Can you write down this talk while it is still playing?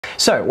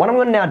So what I'm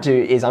going to now do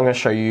is I'm going to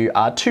show you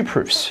two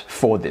proofs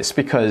for this,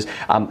 because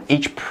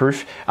each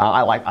proof,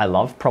 I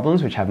love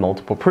problems which have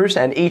multiple proofs,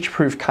 and each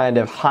proof kind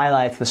of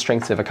highlights the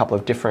strengths of a couple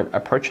of different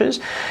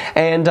approaches.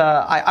 And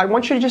I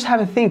want you to just have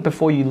a think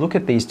before you look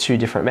at these two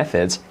different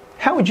methods.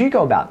 How would you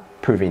go about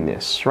proving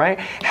this, right?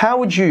 How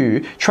would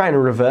you try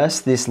and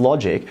reverse this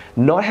logic,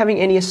 not having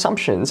any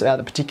assumptions about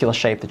the particular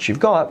shape that you've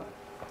got,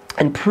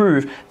 and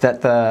prove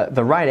that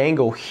the right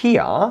angle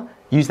here,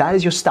 use that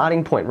as your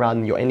starting point rather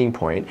than your ending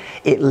point,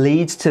 it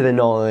leads to the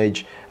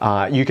knowledge,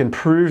 you can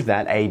prove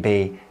that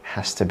AB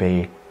has to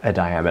be a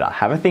diameter.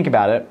 Have a think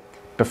about it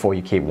before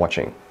you keep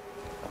watching.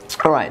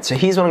 All right, so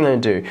here's what I'm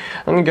going to do.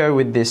 I'm going to go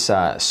with this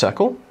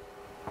circle,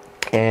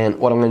 and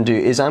what I'm going to do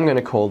is I'm going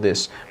to call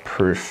this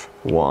proof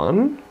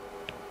 1.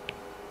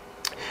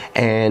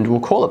 And we'll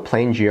call it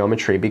plane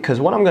geometry, because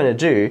what I'm going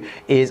to do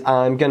is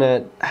I'm going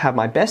to have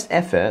my best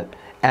effort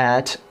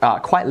at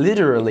quite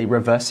literally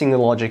reversing the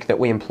logic that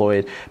we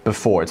employed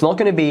before. It's not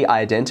going to be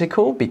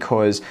identical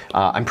because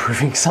I'm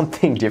proving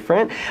something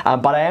different,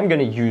 but I am going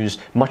to use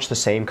much the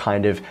same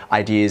kind of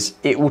ideas.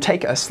 It will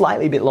take a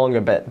slightly bit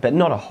longer, but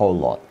not a whole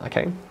lot,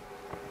 okay?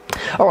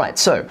 All right,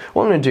 so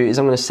what I'm going to do is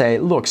I'm going to say,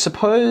 look,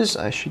 suppose,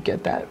 I should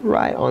get that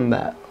right on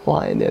that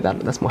line there,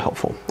 that's more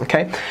helpful,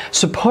 okay?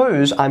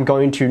 Suppose I'm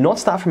going to not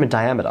start from a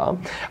diameter,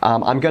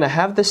 I'm going to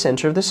have the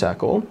center of the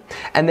circle,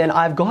 and then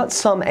I've got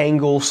some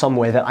angle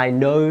somewhere that I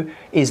know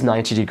is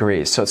 90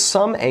 degrees. So it's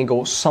some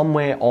angle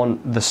somewhere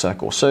on the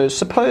circle. So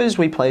suppose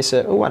we place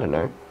it, oh, I don't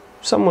know,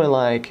 somewhere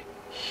like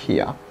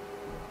here.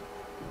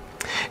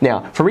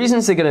 Now, for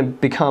reasons that are going to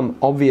become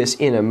obvious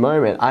in a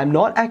moment, I'm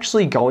not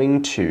actually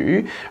going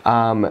to,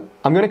 I'm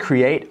going to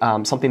create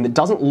something that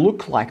doesn't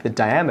look like the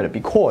diameter,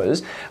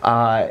 because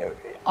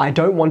I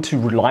don't want to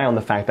rely on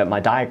the fact that my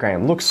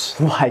diagram looks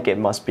like it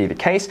must be the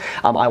case.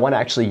 I want to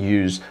actually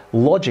use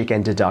logic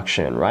and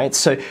deduction, right?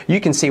 So you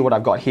can see what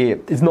I've got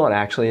here is not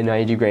actually a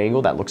 90-degree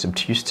angle. That looks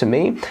obtuse to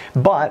me.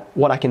 But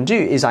what I can do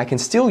is I can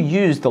still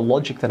use the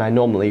logic that I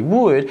normally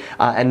would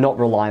and not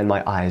rely on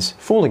my eyes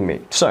fooling me.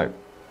 So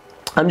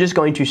I'm just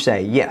going to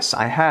say, yes,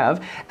 I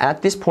have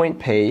at this point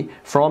P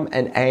from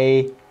an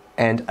A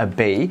and a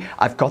B,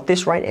 I've got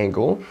this right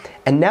angle.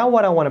 And now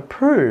what I want to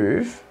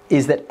prove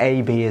is that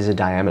AB is a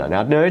diameter.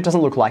 Now, no, it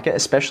doesn't look like it,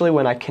 especially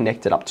when I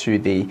connect it up to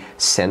the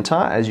center.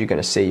 As you're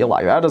going to see, you're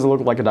like, that doesn't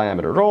look like a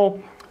diameter at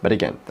all. But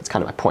again, that's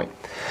kind of my point.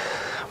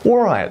 All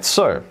right,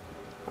 so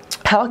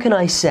how can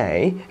I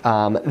say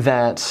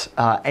that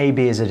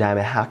AB is a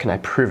diameter? How can I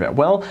prove it?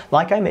 Well,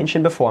 like I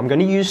mentioned before, I'm going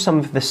to use some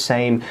of the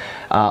same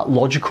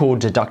logical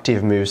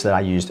deductive moves that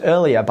I used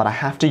earlier, but I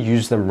have to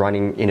use them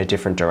running in a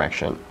different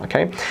direction,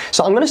 okay?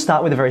 So I'm going to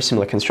start with a very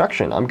similar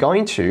construction. I'm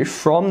going to,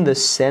 from the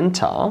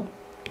center,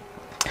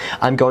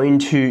 I'm going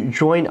to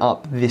join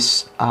up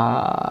this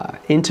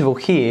interval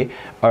here,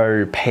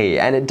 OP,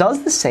 and it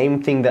does the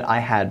same thing that I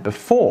had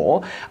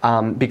before,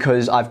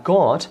 because I've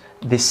got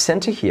this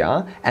center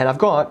here, and I've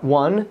got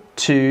 1,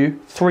 2,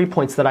 3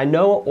 points that I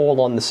know are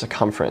all on the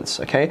circumference,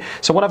 okay?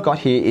 So what I've got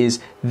here is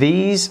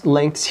these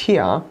lengths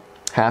here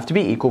have to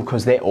be equal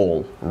because they're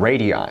all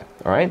radii, all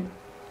right?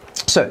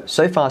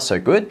 So far so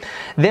good.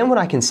 Then what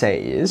I can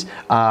say is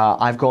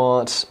I've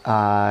got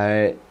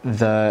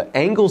the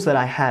angles that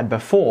I had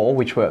before,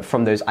 which were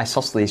from those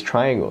isosceles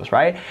triangles,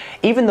 right?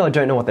 Even though I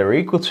don't know what they're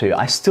equal to,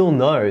 I still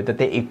know that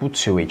they're equal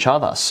to each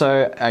other.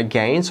 So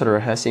again, sort of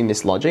rehearsing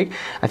this logic,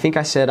 I think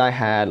I said I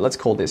had, let's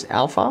call this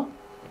alpha,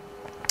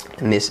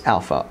 and this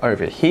alpha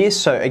over here.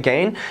 So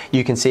again,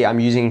 you can see I'm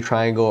using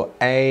triangle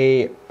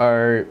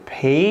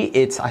AOP,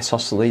 it's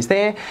isosceles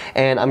there,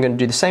 and I'm going to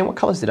do the same. What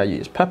colors did I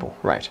use? Purple,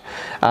 right.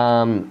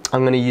 I'm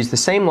going to use the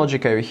same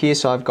logic over here,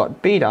 so I've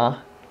got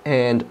beta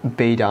and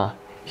beta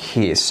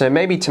here. So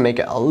maybe to make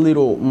it a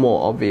little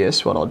more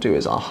obvious, what I'll do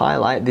is I'll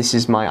highlight, this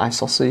is my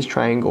isosceles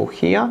triangle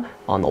here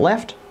on the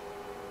left,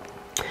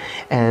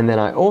 and then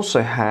I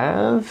also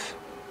have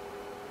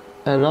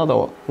another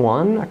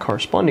one, a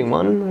corresponding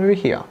one over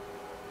here.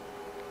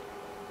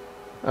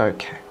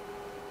 Okay,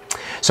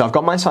 so I've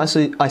got my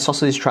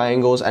isosceles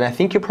triangles, and I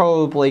think you're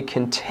probably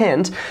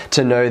content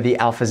to know the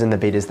alphas and the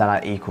betas that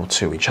are equal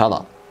to each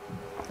other.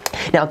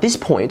 Now at this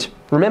point,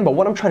 remember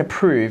what I'm trying to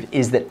prove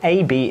is that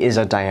AB is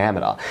a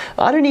diameter.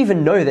 I don't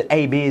even know that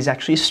AB is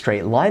actually a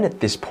straight line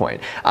at this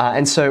point.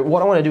 And so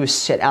what I want to do is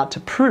set out to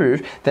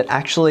prove that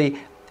actually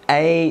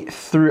A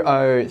through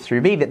O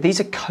through B, that these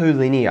are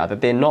collinear,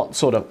 that they're not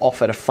sort of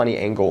off at a funny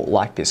angle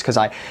like this, because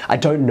I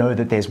don't know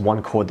that there's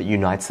one chord that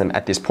unites them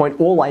at this point.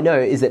 All I know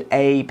is that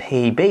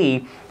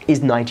APB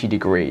is 90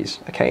 degrees,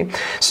 okay?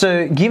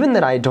 So given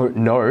that I don't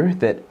know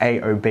that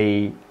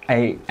AOB,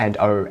 A and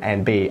O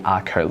and B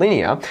are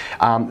collinear,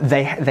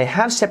 they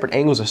have separate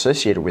angles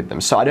associated with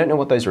them, so I don't know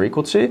what those are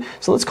equal to.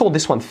 So let's call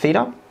this one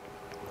theta,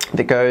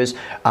 that goes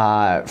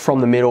from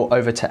the middle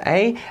over to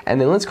A,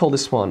 and then let's call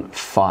this one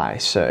phi.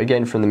 So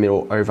again, from the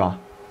middle over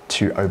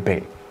to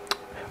OB.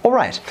 All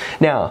right,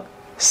 now,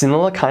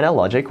 similar kind of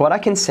logic, what I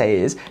can say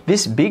is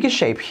this bigger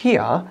shape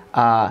here,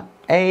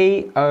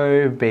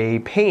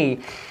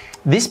 AOBP,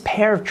 this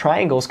pair of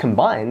triangles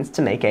combines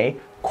to make a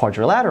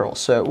quadrilateral.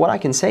 So what I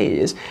can say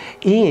is,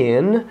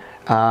 in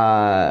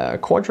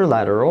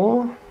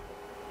quadrilateral,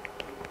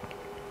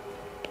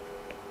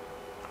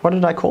 what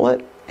did I call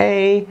it?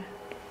 A,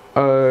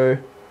 O,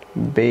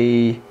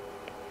 B,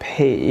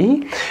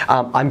 P.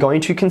 I'm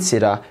going to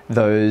consider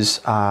those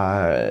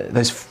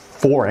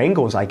four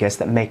angles, I guess,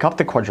 that make up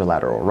the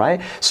quadrilateral,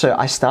 right? So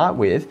I start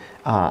with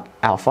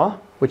alpha,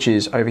 which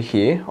is over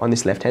here on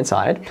this left-hand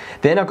side.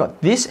 Then I've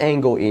got this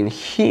angle in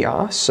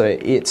here, so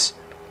it's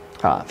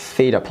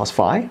theta plus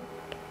phi.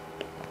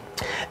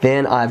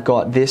 Then I've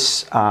got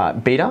this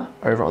beta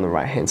over on the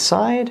right-hand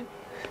side,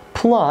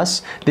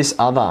 plus this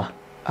other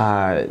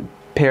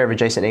pair of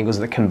adjacent angles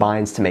that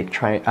combines to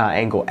make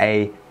angle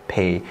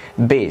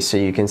APB. So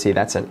you can see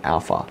that's an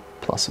alpha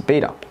plus a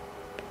beta.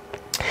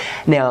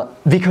 Now,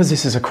 because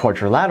this is a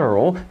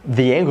quadrilateral,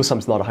 the angle sum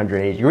is not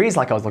 180 degrees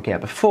like I was looking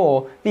at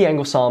before. The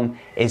angle sum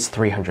is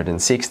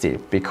 360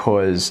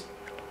 because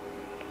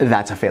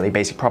that's a fairly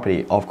basic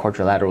property of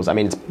quadrilaterals. I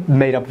mean, it's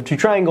made up of two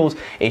triangles,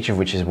 each of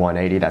which is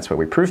 180. That's where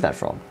we prove that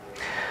from.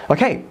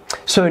 Okay,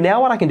 so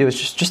now what I can do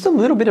is just a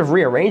little bit of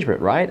rearrangement,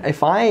 right?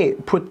 If I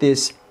put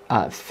this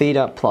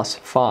theta plus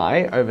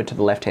phi over to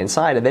the left-hand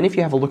side, and then if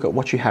you have a look at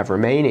what you have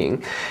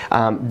remaining,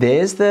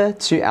 there's the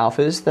two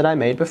alphas that I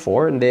made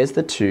before, and there's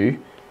the two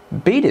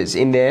betas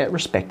in their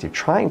respective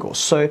triangles.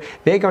 So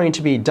they're going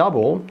to be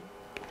double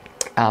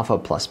alpha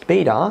plus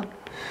beta,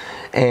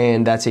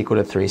 and that's equal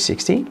to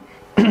 360.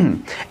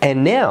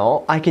 And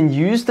now I can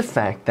use the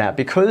fact that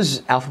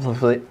because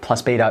alpha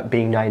plus beta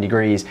being 90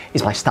 degrees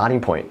is my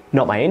starting point,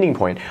 not my ending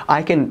point,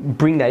 I can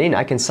bring that in,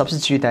 I can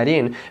substitute that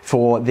in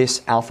for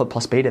this alpha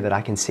plus beta that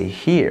I can see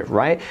here,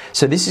 right?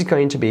 So this is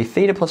going to be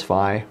theta plus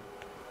phi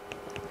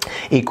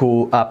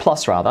equal,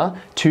 plus rather,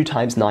 2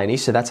 times 90,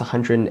 so that's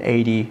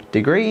 180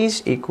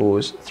 degrees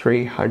equals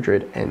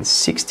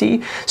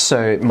 360.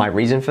 So my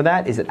reason for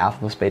that is that alpha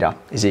plus beta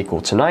is equal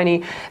to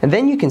 90. And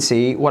then you can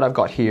see what I've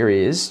got here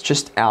is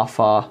just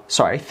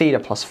theta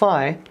plus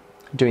phi,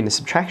 doing the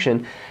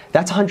subtraction,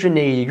 that's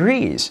 180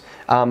 degrees,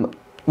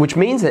 which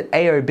means that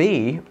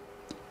AOB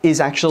is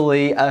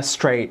actually a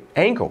straight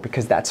angle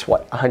because that's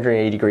what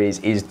 180 degrees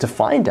is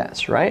defined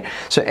as, right?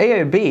 So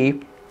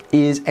AOB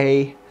is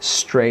a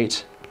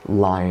straight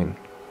line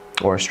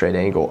or a straight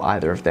angle.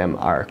 Either of them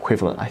are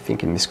equivalent, I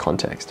think, in this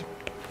context.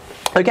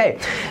 Okay,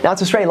 now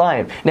it's a straight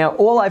line. Now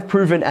all I've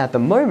proven at the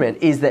moment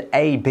is that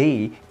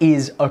AB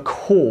is a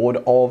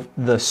chord of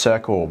the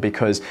circle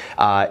because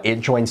it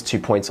joins 2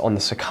 points on the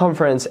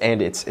circumference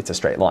and it's a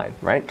straight line,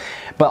 right?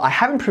 But I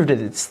haven't proved that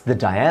it's the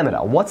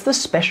diameter. What's the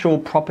special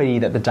property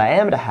that the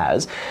diameter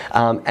has?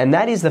 And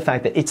that is the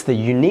fact that it's the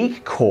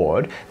unique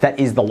chord that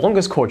is the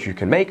longest chord you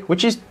can make,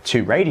 which is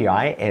 2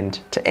 radii end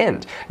to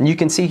end. And you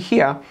can see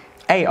here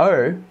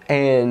AO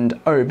and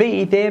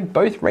OB, they're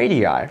both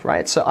radii,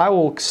 right? So I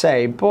will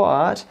say,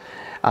 but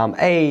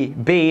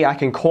AB, I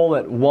can call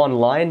it one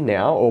line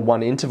now, or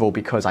one interval,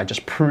 because I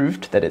just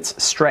proved that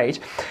it's straight.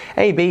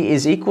 AB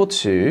is equal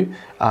to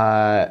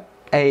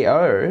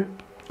AO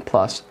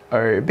plus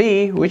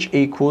OB, which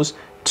equals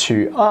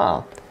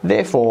 2R.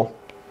 Therefore,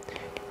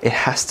 it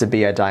has to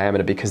be a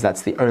diameter because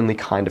that's the only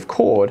kind of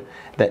chord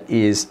that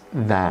is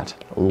that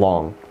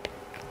long.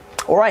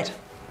 All right.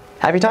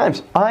 Happy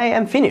times. I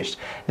am finished.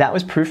 That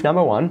was proof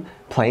number 1,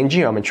 plane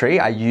geometry.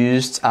 I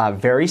used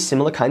very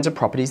similar kinds of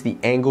properties, the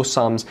angle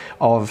sums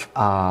of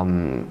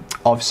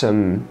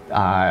some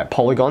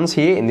polygons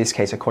here, in this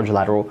case a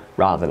quadrilateral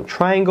rather than a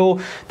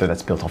triangle, though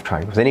that's built off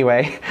triangles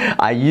anyway.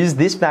 I used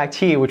this fact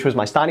here, which was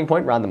my starting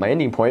point rather than my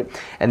ending point,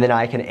 and then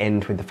I can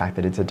end with the fact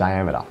that it's a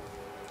diameter.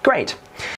 Great.